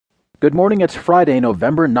Good morning, it's Friday,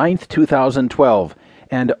 November 9th, 2012,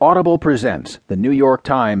 and Audible presents the New York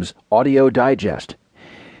Times Audio Digest.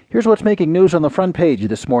 Here's what's making news on the front page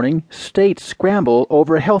this morning. States scramble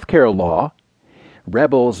over healthcare law.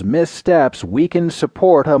 Rebels' missteps weaken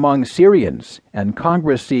support among Syrians, and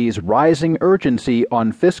Congress sees rising urgency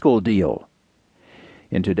on fiscal deal.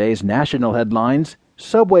 In today's national headlines,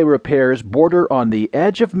 subway repairs border on the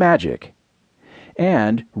edge of magic.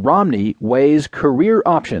 And Romney weighs career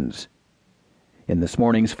options. In this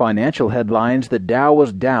morning's financial headlines, the Dow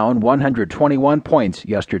was down 121 points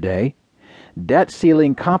yesterday. Debt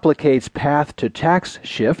ceiling complicates path to tax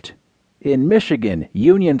shift. In Michigan,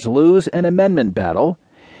 unions lose an amendment battle.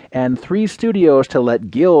 And 3 studios to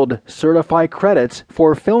let Guild certify credits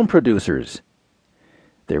for film producers.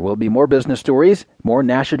 There will be more business stories, more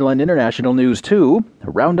national and international news too.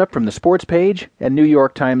 A roundup from the sports page and New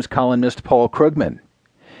York Times columnist Paul Krugman.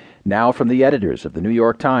 Now from the editors of the New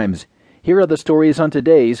York Times, here are the stories on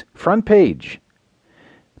today's front page.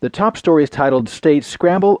 The top story is titled States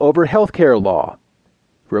Scramble Over Healthcare Law,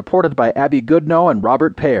 reported by Abby Goodnow and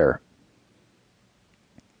Robert Pear.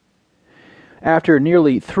 After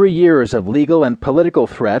nearly 3 years of legal and political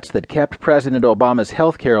threats that kept President Obama's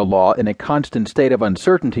healthcare law in a constant state of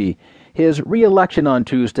uncertainty, his re-election on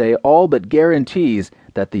Tuesday all but guarantees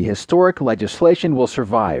that the historic legislation will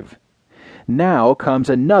survive. Now comes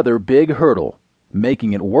another big hurdle,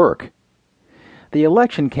 making it work. The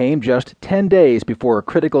election came just 10 days before a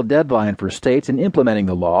critical deadline for states in implementing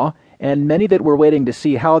the law, and many that were waiting to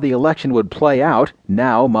see how the election would play out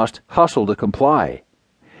now must hustle to comply.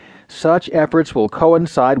 Such efforts will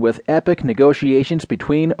coincide with epic negotiations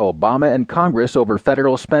between Obama and Congress over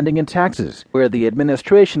federal spending and taxes, where the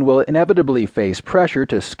administration will inevitably face pressure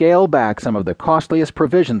to scale back some of the costliest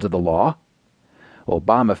provisions of the law.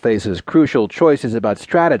 Obama faces crucial choices about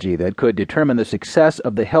strategy that could determine the success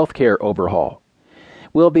of the healthcare overhaul.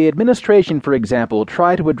 Will the administration, for example,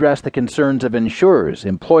 try to address the concerns of insurers,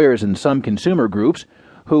 employers, and some consumer groups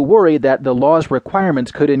who worry that the law's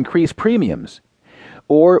requirements could increase premiums?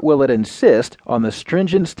 Or will it insist on the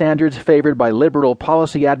stringent standards favored by liberal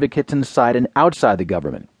policy advocates inside and outside the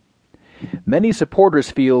government? Many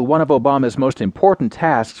supporters feel one of Obama's most important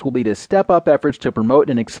tasks will be to step up efforts to promote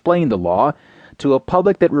and explain the law to a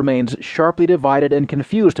public that remains sharply divided and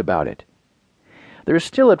confused about it. There's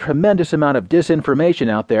still a tremendous amount of disinformation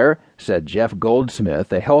out there, said Jeff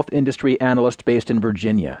Goldsmith, a health industry analyst based in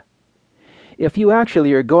Virginia. If you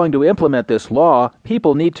actually are going to implement this law,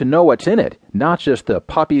 people need to know what's in it, not just the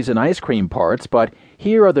puppies and ice cream parts, but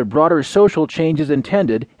here are the broader social changes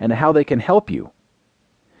intended and how they can help you.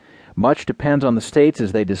 Much depends on the states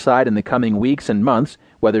as they decide in the coming weeks and months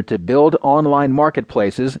whether to build online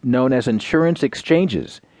marketplaces known as insurance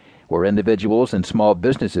exchanges, where individuals and small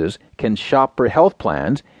businesses can shop for health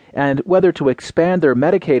plans, and whether to expand their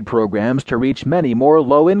Medicaid programs to reach many more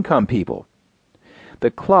low-income people.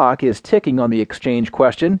 The clock is ticking on the exchange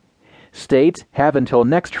question. States have until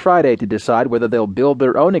next Friday to decide whether they'll build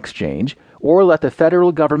their own exchange or let the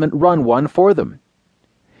federal government run one for them.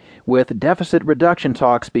 With deficit reduction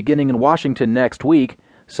talks beginning in Washington next week,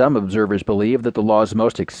 some observers believe that the law's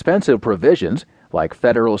most expensive provisions, like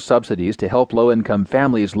federal subsidies to help low-income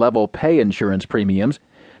families level pay insurance premiums,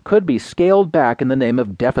 could be scaled back in the name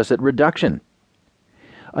of deficit reduction.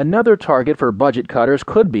 Another target for budget cutters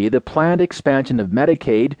could be the planned expansion of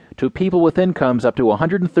Medicaid to people with incomes up to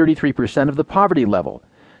 133% of the poverty level,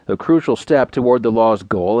 a crucial step toward the law's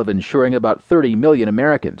goal of insuring about 30 million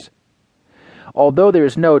Americans. Although there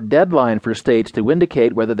is no deadline for states to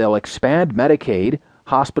indicate whether they'll expand Medicaid,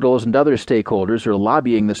 hospitals and other stakeholders are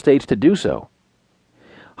lobbying the states to do so.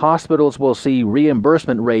 Hospitals will see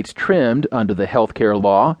reimbursement rates trimmed under the healthcare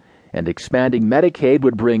law, and expanding Medicaid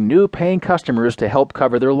would bring new paying customers to help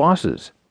cover their losses.